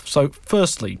So,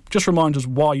 firstly, just remind us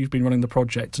why you've been running the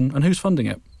project and who's funding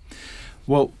it.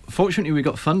 Well, fortunately, we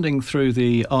got funding through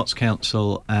the Arts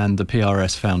Council and the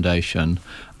PRS Foundation.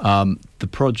 The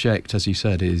project, as you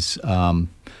said, is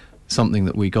something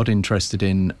that we got interested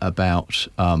in about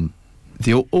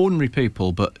the ordinary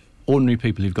people, but ordinary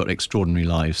people who've got extraordinary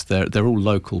lives. They're all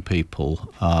local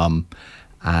people,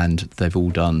 and they've all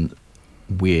done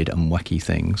weird and wacky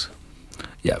things.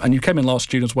 Yeah, and you came in last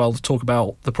June as well to talk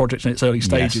about the project in its early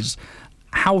stages. Yes.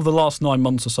 How have the last 9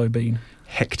 months or so been?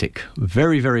 Hectic,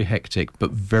 very, very hectic,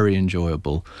 but very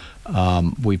enjoyable.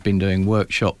 We've been doing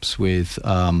workshops with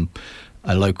a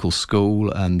local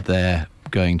school, and they're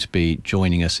going to be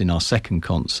joining us in our second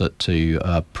concert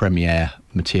to premiere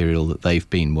material that they've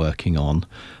been working on.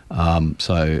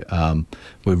 So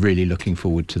we're really looking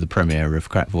forward to the premiere of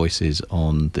Crack Voices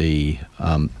on the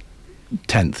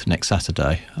 10th, next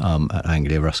Saturday, at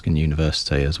Anglia Ruskin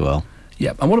University as well.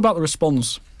 Yeah, and what about the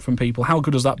response from people? How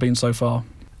good has that been so far?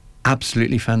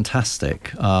 Absolutely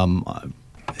fantastic.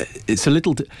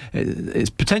 It's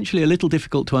potentially a little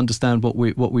difficult to understand what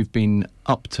we've been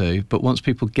up to, but once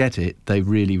people get it, they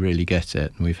really, really get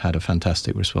it, and we've had a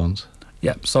fantastic response.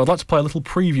 Yeah, so I'd like to play a little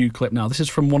preview clip now. This is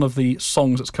from one of the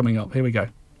songs that's coming up. Here we go.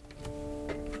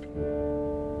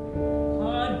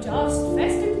 Dust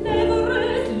festive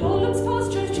Leverett lolls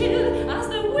past Churchill as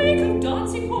the wake of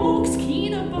dancing hawks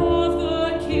keen above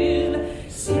the kill.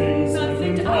 Sings and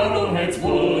flint arrowheads,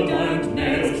 wood and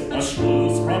nets, the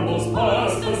shrews rumbles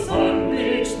past the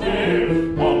sun-bleached there.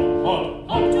 Hop, hop,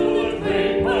 hop to the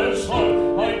paper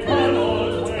shop, I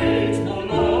cannot wait no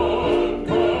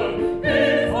longer.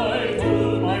 If I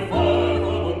do, my father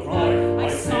will cry, I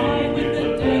sigh with the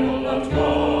devil out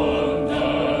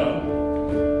yonder.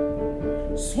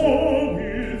 So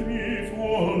with me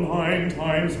full 9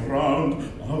 times round,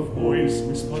 a voice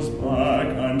whispers back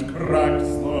and cracks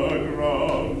the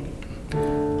ground.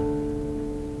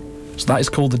 So that is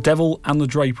called The Devil and the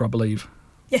Draper, I believe.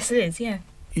 Yes, it is, yeah.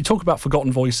 You talk about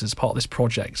forgotten voices as part of this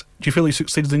project. Do you feel you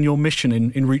succeeded in your mission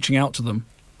in reaching out to them?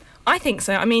 I think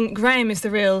so. I mean, Graham is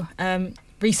the real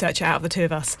researcher out of the two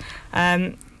of us.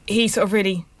 He sort of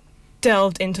really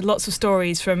delved into lots of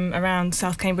stories from around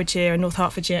South Cambridgeshire and North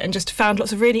Hertfordshire and just found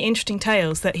lots of really interesting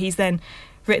tales that he's then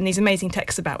written these amazing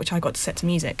texts about, which I got to set to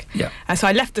music. Yeah. So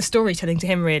I left the storytelling to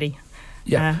him, really.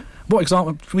 Yeah. What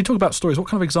example? When we talk about stories, what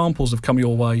kind of examples have come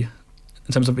your way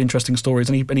in terms of interesting stories?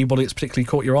 Anybody that's particularly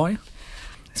caught your eye?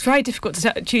 It's very difficult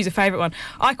to choose a favourite one.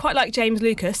 I quite like James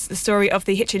Lucas, the story of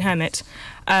the Hitchin Hermit.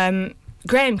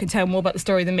 Graham can tell more about the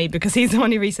story than me because he's the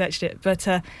one who researched it. But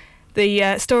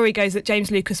the story goes that James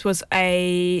Lucas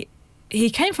he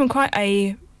came from quite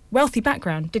a wealthy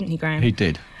background, didn't he, Graham? He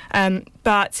did.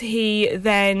 But he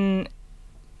then...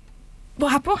 What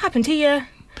happened?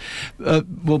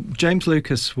 Well, James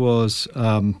Lucas was...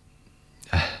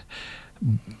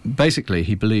 basically,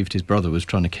 he believed his brother was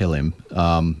trying to kill him.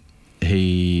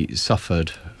 He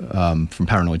suffered from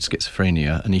paranoid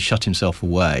schizophrenia, and he shut himself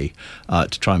away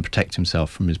to try and protect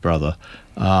himself from his brother.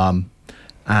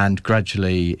 And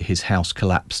gradually, his house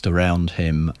collapsed around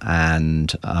him,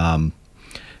 and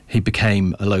he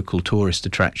became a local tourist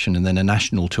attraction and then a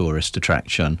national tourist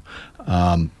attraction.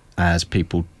 As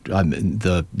people,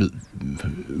 the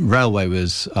railway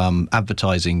was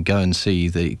advertising, go and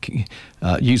see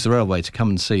use the railway to come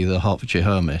and see the Hertfordshire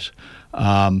Hermit.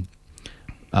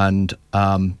 And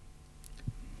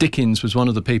Dickens was one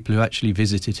of the people who actually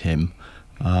visited him,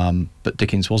 but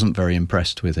Dickens wasn't very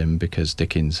impressed with him because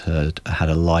Dickens had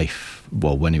a life,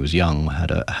 well, when he was young,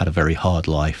 had a very hard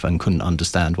life and couldn't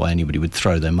understand why anybody would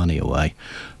throw their money away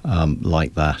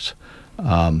like that.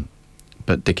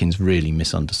 But Dickens really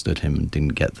misunderstood him and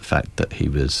didn't get the fact that he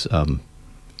was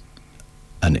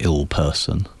an ill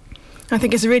person. I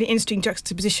think it's a really interesting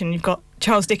juxtaposition. You've got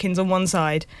Charles Dickens on one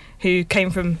side, who came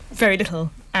from very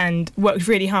little and worked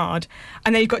really hard,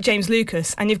 and then you've got James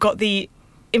Lucas, and you've got the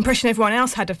impression everyone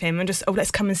else had of him, and just, let's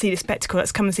come and see the spectacle,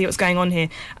 let's come and see what's going on here.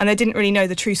 And they didn't really know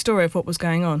the true story of what was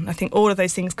going on. I think all of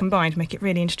those things combined make it a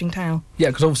really interesting tale. Yeah,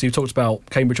 because obviously you talked about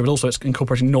Cambridgeshire, but also it's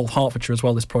incorporating North Hertfordshire as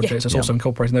well, this project. Yeah. So it's also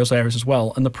incorporating those areas as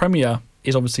well. And the premiere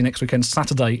is obviously next weekend.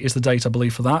 Saturday is the date, I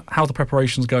believe, for that. How are the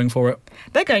preparations going for it?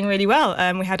 They're going really well.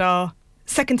 We had our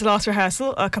second to last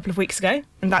rehearsal a couple of weeks ago,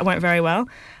 and that went very well.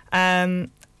 And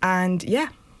yeah.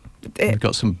 We've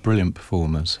got some brilliant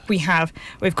performers. We've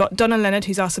got Donna Leonard,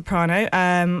 who's our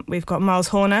soprano. We've got Miles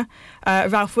Horner,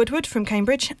 Ralph Woodward from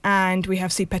Cambridge, and we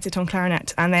have Sue Pettit on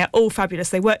clarinet. And they are all fabulous.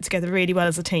 They work together really well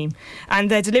as a team. And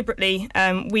they're deliberately,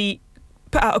 we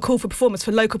put out a call for performers,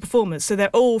 for local performers. So they're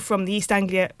all from the East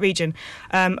Anglia region,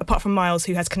 apart from Miles,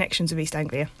 who has connections with East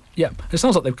Anglia. Yeah, it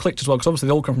sounds like they've clicked as well, because obviously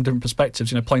they all come from different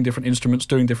perspectives, playing different instruments,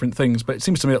 doing different things, but it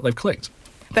seems to me that they've clicked.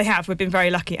 They have. We've been very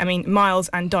lucky. I mean, Miles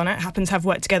and Donna happen to have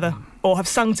worked together or have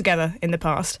sung together in the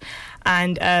past.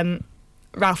 And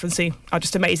Ralph and Sue are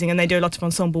just amazing, and they do a lot of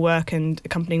ensemble work and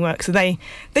accompanying work. So they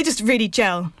just really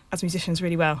gel as musicians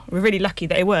really well. We're really lucky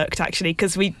that it worked, actually,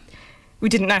 because we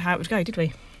didn't know how it would go, did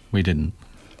we? We didn't.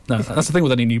 No, that's the thing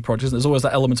with any new project, isn't it? There's always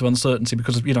that element of uncertainty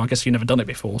because, I guess you've never done it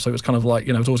before, so it's kind of like,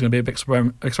 it's always going to be a bit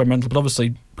experimental, but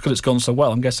obviously, because it's gone so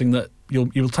well, I'm guessing that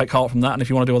you'll take heart from that, and if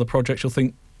you want to do other projects, you'll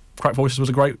think Cracked Voices was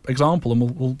a great example,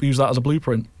 and we'll use that as a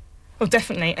blueprint. Well,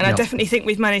 definitely, and I definitely think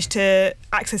we've managed to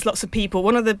access lots of people.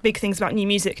 One of the big things about new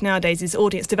music nowadays is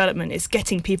audience development. It's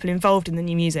getting people involved in the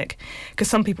new music, because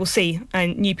some people see a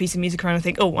new piece of music around and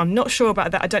think, oh, I'm not sure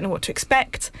about that, I don't know what to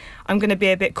expect, I'm going to be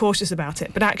a bit cautious about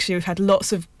it. But actually we've had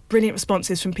lots of brilliant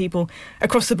responses from people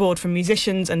across the board, from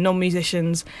musicians and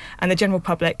non-musicians and the general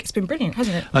public. It's been brilliant,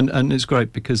 hasn't it? And it's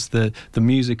great because the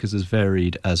music is as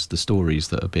varied as the stories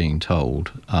that are being told.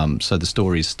 So the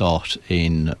stories start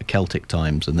in Celtic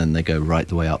times and then they go right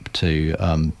the way up to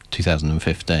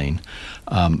 2015.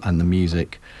 And the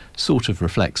music sort of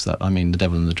reflects that. I mean, The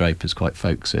Devil and the Drape is quite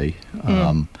folksy.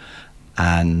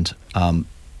 And some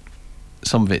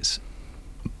of it's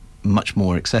much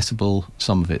more accessible,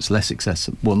 some of it's less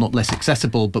accessible, well, not less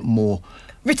accessible, but more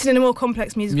written in a more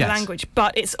complex musical language,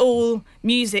 but it's all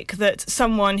music that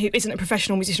someone who isn't a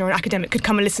professional musician or an academic could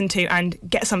come and listen to and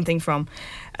get something from.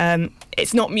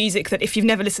 It's not music that if you've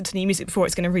never listened to new music before,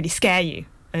 it's going to really scare you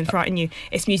and frighten you.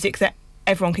 It's music that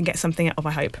everyone can get something out of,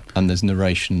 I hope. And there's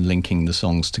narration linking the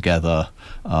songs together,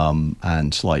 and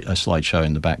a slideshow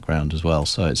in the background as well,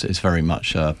 so it's very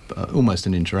much almost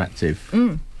an interactive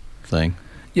thing.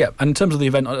 Yeah, and in terms of the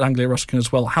event at Anglia Ruskin as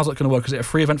well, how's that going to work? Is it a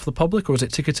free event for the public or is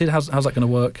it ticketed? How's that going to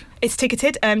work? It's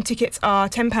ticketed. Tickets are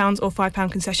 £10 or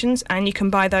 £5 concessions, and you can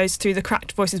buy those through the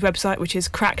Cracked Voices website, which is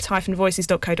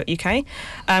cracked-voices.co.uk,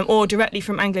 or directly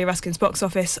from Anglia Ruskin's box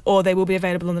office, or they will be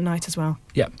available on the night as well.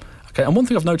 Yeah. Okay, and one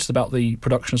thing I've noticed about the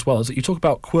production as well is that you talk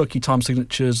about quirky time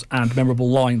signatures and memorable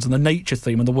lines and the nature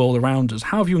theme and the world around us.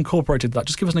 How have you incorporated that?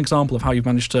 Just give us an example of how you've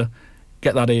managed to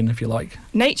get that in, if you like.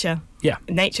 Nature. Yeah.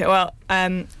 Nature. Well,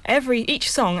 each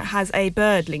song has a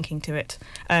bird linking to it.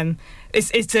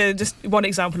 It's just one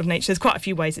example of nature. There's quite a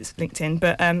few ways it's linked in,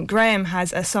 but Graham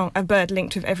has a bird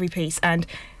linked with every piece, and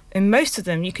in most of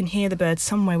them you can hear the bird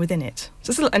somewhere within it.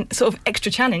 So it's a sort of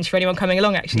extra challenge for anyone coming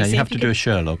along, actually. No, you have to do a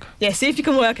Sherlock. Yeah, see if you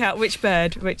can work out which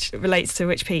bird which relates to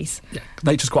which piece. Yeah,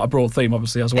 nature's quite a broad theme,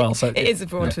 obviously, as well. It is a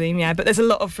broad theme, yeah. But there's a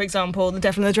lot of, for example, The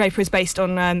Devil and the Draper is based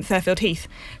on Fairfield Heath.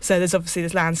 So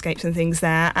there's landscapes and things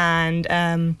there,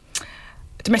 and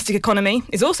Domestic Economy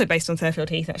is also based on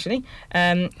Fairfield Heath, actually,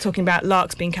 talking about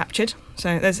larks being captured.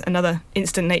 So there's another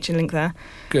instant nature link there.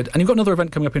 Good. And you've got another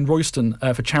event coming up in Royston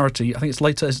for charity. I think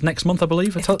it's next month, I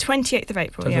believe. It's the 28th of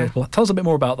April, Tell us a bit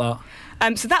more about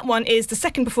that. So that one is the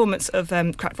second performance of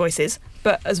Cracked Voices,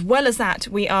 but as well as that,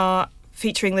 we are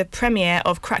featuring the premiere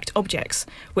of Cracked Objects,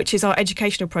 which is our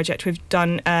educational project we've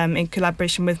done in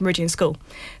collaboration with Meridian School.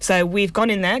 So we've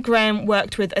gone in there. Graham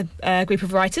worked with a group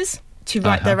of writers to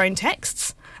write their own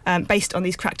texts based on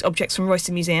these cracked objects from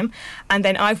Royston Museum, and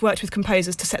then I've worked with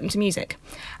composers to set them to music.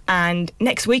 And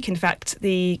next week, in fact,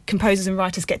 the composers and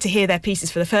writers get to hear their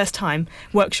pieces for the first time,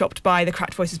 workshopped by the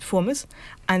Cracked Voices performers,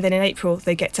 and then in April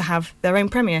they get to have their own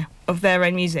premiere of their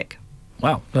own music.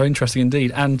 Wow, very interesting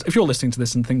indeed. And if you're listening to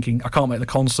this and thinking, I can't make the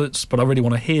concerts, but I really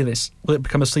want to hear this, will it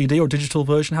become a CD or digital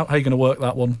version? How are you going to work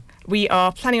that one? We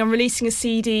are planning on releasing a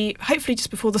CD, hopefully just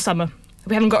before the summer.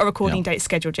 We haven't got a recording date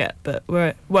scheduled yet, but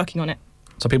we're working on it.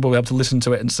 So people will be able to listen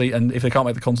to it and see, and if they can't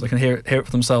make the concert, they can hear it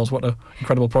for themselves. What an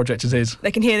incredible project it is. They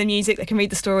can hear the music, they can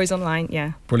read the stories online,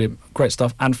 yeah. Brilliant, great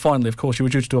stuff. And finally, of course, you were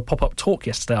due to do a pop-up talk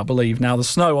yesterday, I believe. Now, the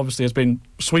snow obviously has been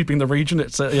sweeping the region.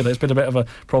 It's it's been a bit of a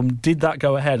problem. Did that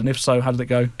go ahead? And if so, how did it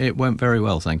go? It went very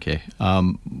well, thank you.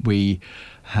 We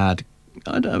had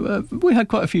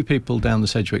quite a few people down the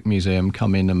Sedgwick Museum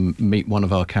come in and meet one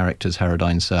of our characters,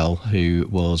 Herodine Sell, who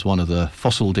was one of the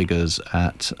fossil diggers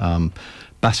at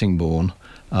Bassingbourne,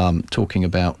 talking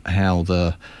about how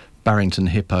the Barrington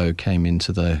hippo came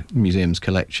into the museum's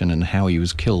collection and how he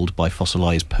was killed by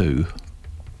fossilised poo.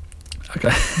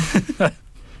 Okay.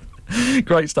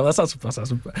 Great stuff. That's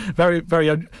a very,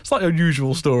 very slightly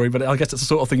unusual story, but I guess it's the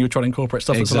sort of thing you're trying to incorporate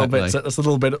stuff that's a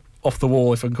little bit off the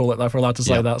wall, if I can call it that, if we're allowed to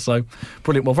say that. So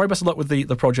brilliant. Well, very best of luck with the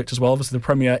project as well. Obviously, the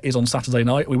premiere is on Saturday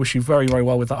night. We wish you very, very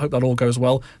well with that. Hope that all goes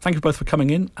well. Thank you both for coming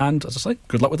in, and as I say,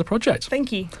 good luck with the project.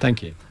 Thank you. Thank you.